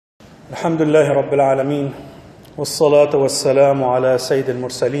الحمد لله رب العالمين والصلاة والسلام على سيد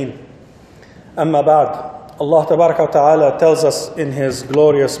المرسلين. أما بعد, Allah Tabaraka wa Ta'ala tells us in His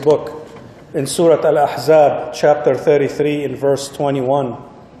glorious book in Surah Al-Ahzab, chapter 33, in verse 21,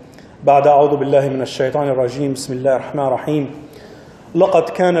 بعد أعوذ بالله من الشيطان الرجيم بسم الله الرحمن الرحيم لقد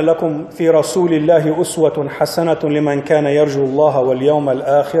كان لكم في رسول الله أسوة حسنة لمن كان يرجو الله واليوم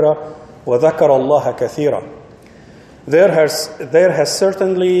الآخر وذكر الله كثيرا. There has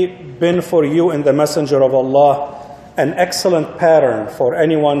certainly been for you in the Messenger of Allah an excellent pattern for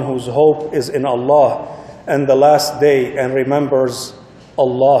anyone whose hope is in Allah and the last day and remembers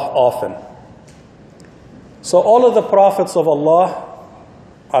Allah often. So all of the prophets of Allah,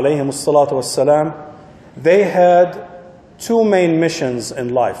 alayhimus salatu wassalam, they had two main missions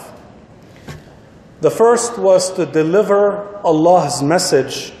in life. The first was to deliver Allah's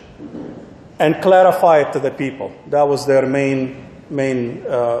message and clarify it to the people. That was their main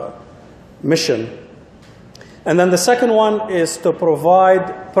mission. And then the second one is to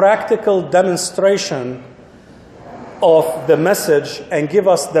provide practical demonstration of the message and give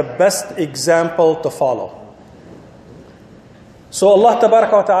us the best example to follow. So Allah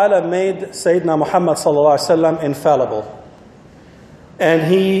Tabaraka wa Ta'ala made Sayyidina Muhammad sallallahu alaihi wasallam infallible.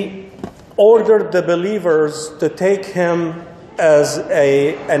 And He ordered the believers to take him as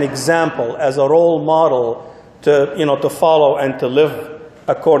an example, as a role model to follow and to live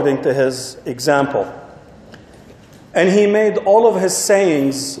according to His example. And He made all of His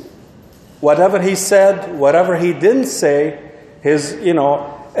sayings, whatever He said, whatever He didn't say,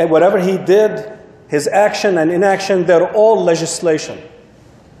 whatever He did, His action and inaction, they're all legislation.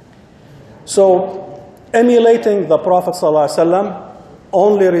 So emulating the Prophet ﷺ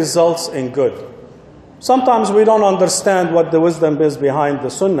only results in good. Sometimes we don't understand what the wisdom is behind the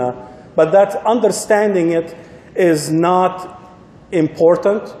Sunnah, but that understanding it is not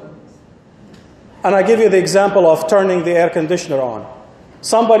important. And I give you the example of turning the air conditioner on.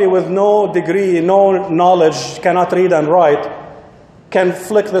 Somebody with no degree, no knowledge, cannot read and write, can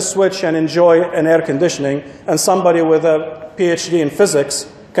flick the switch and enjoy an air conditioning, and somebody with a PhD in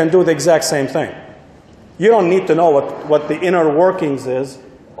physics can do the exact same thing. You don't need to know what the inner workings is.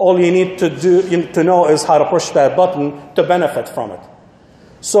 All you need to know is how to push that button to benefit from it.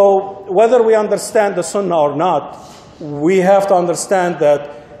 So whether we understand the Sunnah or not, we have to understand that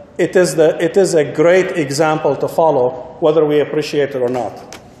it is a great example to follow, whether we appreciate it or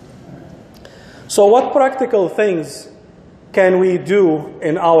not. So what practical things can we do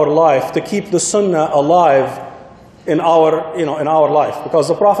in our life to keep the Sunnah alive in our life? Because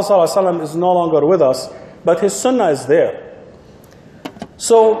the Prophet ﷺ is no longer with us, but his Sunnah is there.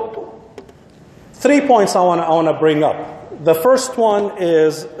 So 3 points I want to bring up. The first one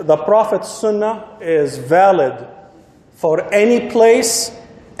is the Prophet's Sunnah is valid for any place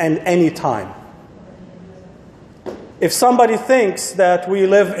and any time. If somebody thinks that we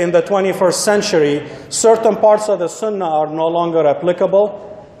live in the 21st century, certain parts of the Sunnah are no longer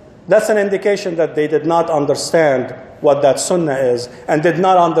applicable, that's an indication that they did not understand what that Sunnah is and did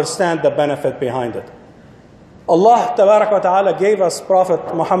not understand the benefit behind it. Allah Tabaraka wa Ta'ala gave us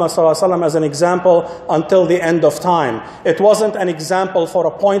Prophet Muhammad sallallahu alaihi wasallam as an example until the end of time. It wasn't an example for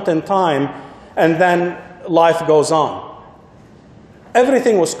a point in time and then life goes on.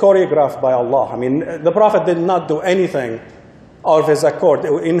 Everything was choreographed by Allah. I mean, the Prophet did not do anything out of his accord.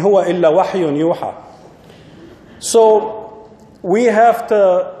 In huwa illa wahyun yuha. So we have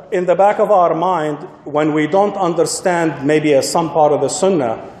to, in the back of our mind, when we don't understand maybe some part of the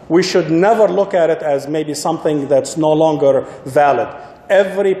Sunnah, we should never look at it as maybe something that's no longer valid.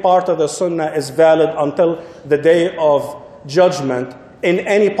 Every part of the Sunnah is valid until the day of judgment in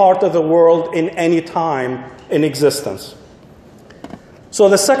any part of the world, in any time in existence. So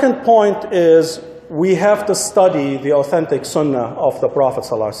the second point is we have to study the authentic Sunnah of the Prophet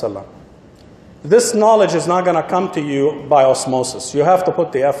ﷺ. This knowledge is not going to come to you by osmosis. You have to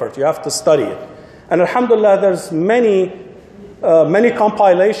put the effort. You have to study it. And alhamdulillah, there's many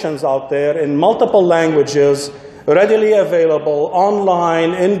compilations out there in multiple languages, readily available,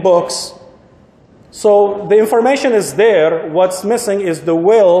 online, in books. So the information is there. What's missing is the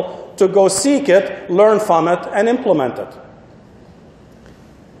will to go seek it, learn from it, and implement it.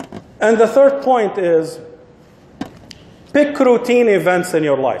 And the third point is pick routine events in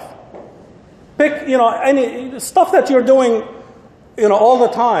your life. Pick, any stuff that you're doing, all the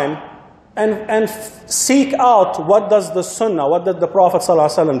time, and seek out what does the Sunnah, what did the Prophet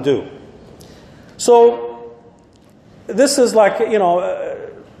ﷺ do. So this is like,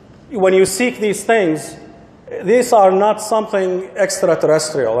 when you seek these things, these are not something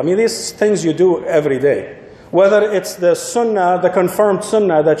extraterrestrial. I mean, these things you do every day. Whether it's the sunnah, the confirmed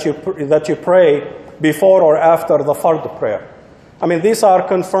sunnah that you pray before or after the fard prayer. I mean, these are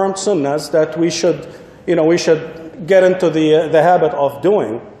confirmed sunnahs that we should get into the habit of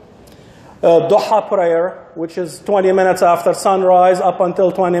doing. Duha prayer, which is 20 minutes after sunrise up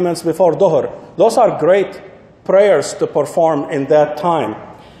until 20 minutes before dhuhr. Those are great prayers to perform in that time.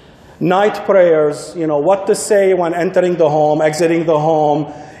 Night prayers, what to say when entering the home, exiting the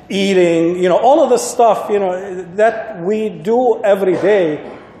home, eating, all of the stuff, that we do every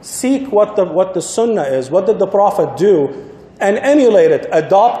day. Seek what the sunnah is, what did the Prophet do, and emulate it,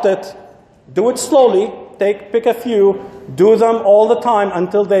 adopt it, do it slowly, pick a few, do them all the time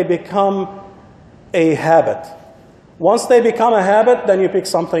until they become a habit. Once they become a habit, then you pick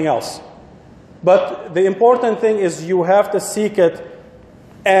something else. But the important thing is you have to seek it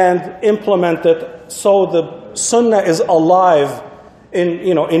and implement it so the sunnah is alive in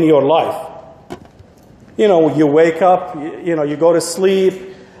your life. You wake up, you go to sleep,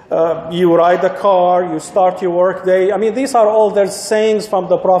 you ride the car, you start your work day. I mean, these are all their sayings from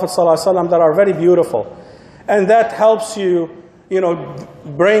the Prophet ﷺ that are very beautiful. And that helps you,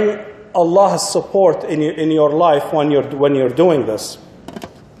 bring Allah's support in your life when you're doing this.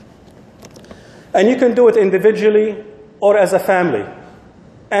 And you can do it individually or as a family.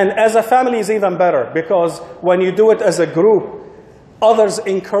 And as a family is even better, because when you do it as a group, others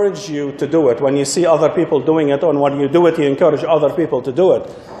encourage you to do it. When you see other people doing it, and when you do it, you encourage other people to do it.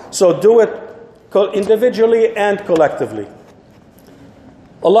 So do it individually and collectively.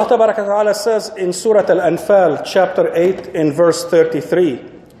 Allah Tabaraka Ta'ala says in Surah Al-Anfal, chapter 8, in verse 33,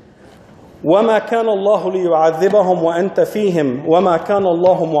 وَمَا كَانَ اللَّهُ لِيُعَذِّبَهُمْ وَأَنْتَ فِيهِمْ وَمَا كَانَ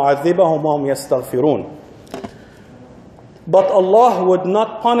اللَّهُ مُعَذِّبَهُمْ وَهُمْ يَسْتَغْفِرُونَ. But Allah would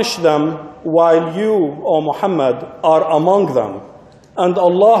not punish them while you, O Muhammad, are among them. And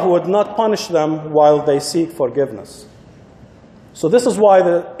Allah would not punish them while they seek forgiveness. So this is why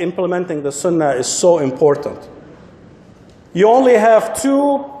implementing the sunnah is so important. You only have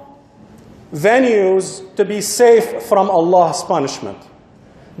two venues to be safe from Allah's punishment.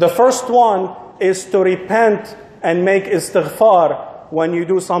 The first one is to repent and make istighfar when you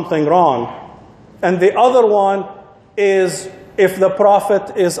do something wrong. And the other one is if the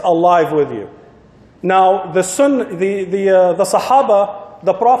Prophet is alive with you. Now, the Sahaba,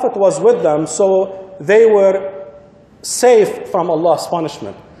 the Prophet was with them, so they were safe from Allah's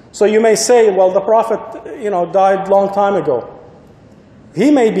punishment. So you may say, well, the Prophet, died long time ago.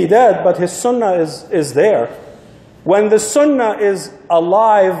 He may be dead, but his sunnah is there. When the sunnah is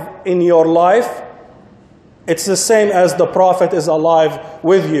alive in your life, it's the same as the Prophet is alive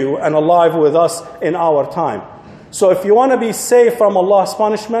with you and alive with us in our time. So if you want to be safe from Allah's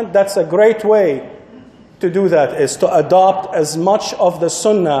punishment, that's a great way to do that, is to adopt as much of the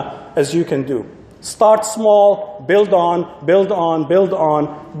sunnah as you can do. Start small, build on,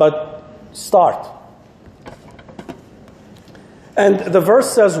 but start. And the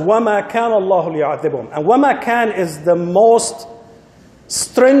verse says, وَمَا كَانَ اللَّهُ لِيُعَذِّبَهُمْ. And وَمَا كَانَ is the most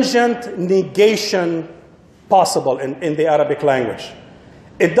stringent negation possible in the Arabic language.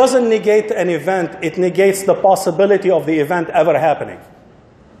 It doesn't negate an event, it negates the possibility of the event ever happening.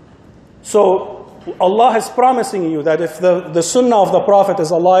 So Allah is promising you that if the sunnah of the Prophet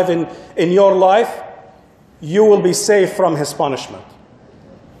is alive in your life, you will be safe from his punishment.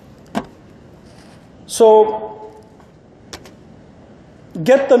 So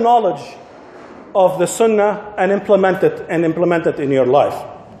get the knowledge of the sunnah and implement it in your life.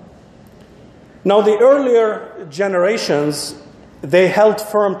 Now the earlier generations, they held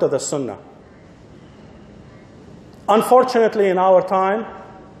firm to the sunnah. Unfortunately, in our time,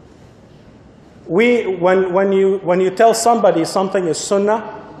 when you tell somebody something is sunnah,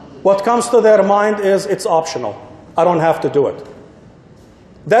 what comes to their mind is it's optional. I don't have to do it.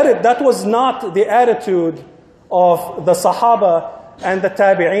 That was not the attitude of the Sahaba and the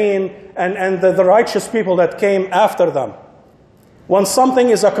Tabi'een and the righteous people that came after them. When something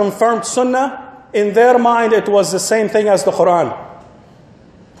is a confirmed sunnah, in their mind it was the same thing as the Quran.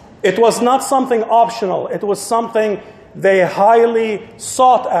 It was not something optional. It was something they highly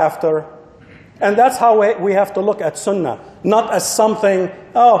sought after. And that's how we have to look at sunnah. Not as something,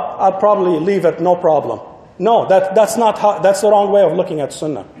 I'll probably leave it, no problem. No, that's the wrong way of looking at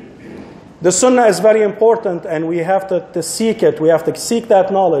sunnah. The sunnah is very important, and we have to seek it. We have to seek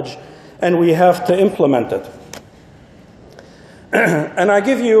that knowledge, and we have to implement it. And I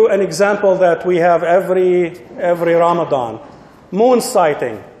give you an example that we have every Ramadan. Moon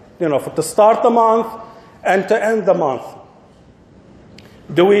sighting, to start the month and to end the month.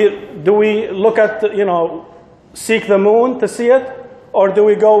 Do we look at, seek the moon to see it? Or do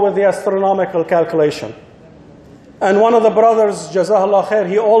we go with the astronomical calculation? And one of the brothers, Jazakallah khair,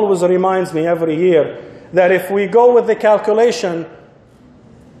 he always reminds me every year that if we go with the calculation,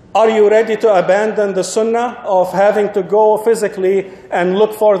 are you ready to abandon the sunnah of having to go physically and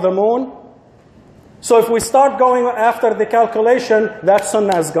look for the moon? So if we start going after the calculation, that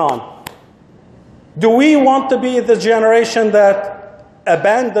sunnah is gone. Do we want to be the generation that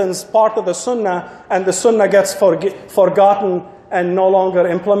abandons part of the sunnah and the sunnah gets forgotten and no longer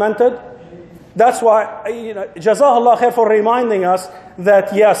implemented? That's why, Jazakallah khair for reminding us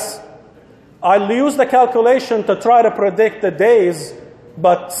that yes, I'll use the calculation to try to predict the days,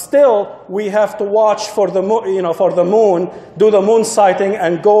 but still we have to watch for the moon, do the moon sighting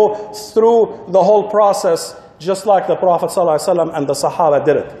and go through the whole process just like the Prophet ﷺ and the Sahaba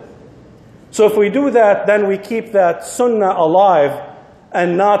did it. So if we do that, then we keep that sunnah alive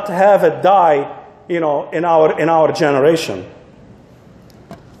and not have it die, in our generation.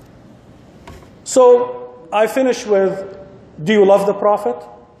 So I finish with, do you love the Prophet?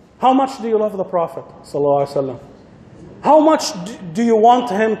 How much do you love the Prophet sallallahu alaihi wasallam? How much do you want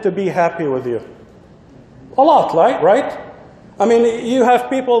him to be happy with you? A lot, right? I mean, you have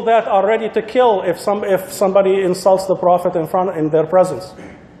people that are ready to kill if somebody insults the Prophet in their presence.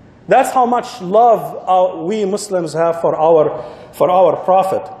 That's how much love we Muslims have for our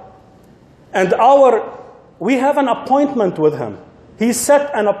Prophet. And we have an appointment with him. He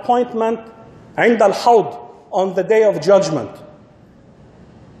set an appointment عند الحوض on the day of judgment.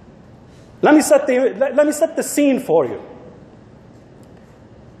 Let me set the scene for you.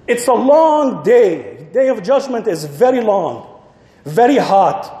 It's a long day. Day of judgment is very long, very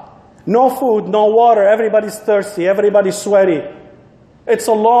hot. No food, no water. Everybody's thirsty. Everybody's sweaty. It's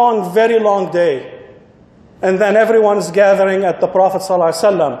a long, very long day. And then everyone's gathering at the Prophet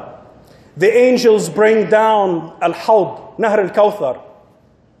ﷺ. The angels bring down al-Hawd, Nahr al-Kawthar.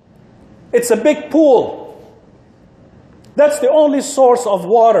 It's a big pool. That's the only source of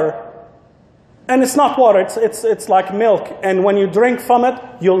water. And it's not water, it's like milk. And when you drink from it,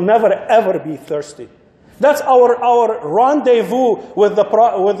 you'll never ever be thirsty. That's our rendezvous with the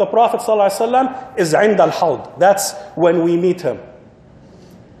Prophet ﷺ is عند الحوض. That's when we meet him.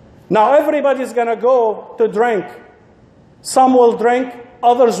 Now everybody's going to go to drink. Some will drink,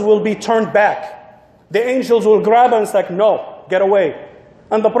 others will be turned back. The angels will grab and say, no, get away.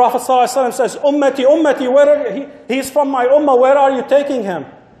 And the Prophet ﷺ says, Ummati, Ummati, he's from my ummah, where are you taking him?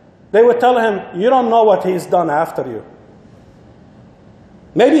 They would tell him, you don't know what he's done after you.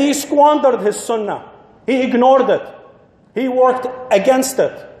 Maybe he squandered his sunnah. He ignored it. He worked against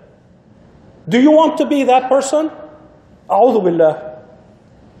it. Do you want to be that person? A'udhu billah.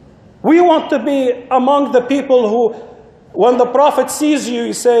 We want to be among the people who, when the Prophet sees you,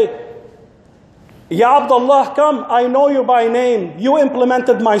 you say, Ya Abdullah, come, I know you by name. You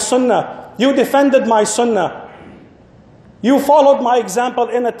implemented my sunnah. You defended my sunnah. You followed my example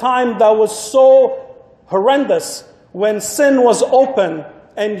in a time that was so horrendous, when sin was open,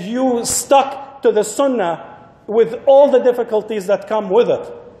 and you stuck to the sunnah with all the difficulties that come with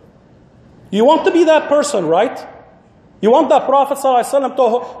it. You want to be that person, right? You want that Prophet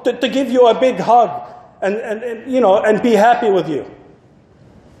ﷺ to give you a big hug and be happy with you.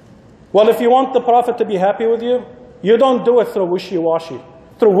 Well, if you want the Prophet to be happy with you, you don't do it through wishy-washy,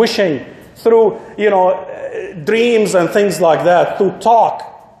 through wishing, through, dreams and things like that, through talk.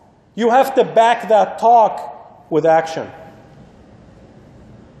 You have to back that talk with action.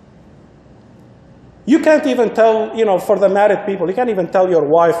 You can't even tell, for the married people, you can't even tell your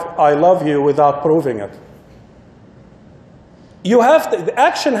wife, I love you, without proving it. The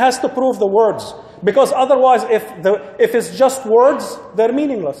action has to prove the words, because otherwise, if it's just words, they're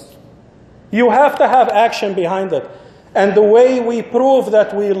meaningless. You have to have action behind it. And the way we prove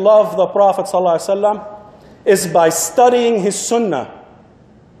that we love the Prophet ﷺ is by studying his sunnah,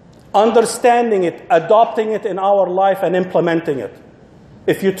 understanding it, adopting it in our life, and implementing it.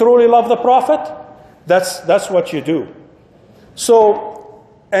 If you truly love the Prophet, that's what you do. So,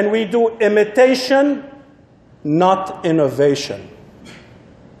 and we do imitation, not innovation.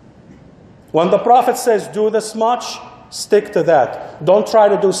 When the Prophet says, do this much, stick to that. Don't try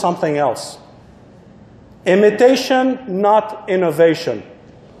to do something else. Imitation, not innovation.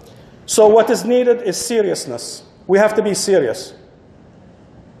 So what is needed is seriousness. We have to be serious.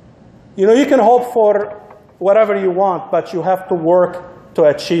 You can hope for whatever you want, but you have to work to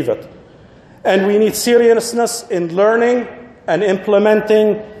achieve it. And we need seriousness in learning and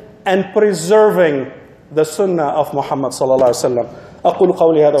implementing and preserving the sunnah of Muhammad sallallahu alaihi wasallam. أقول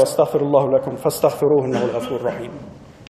قولي هذا واستغفر الله لكم فاستغفروه إنه الغفور الرحيم.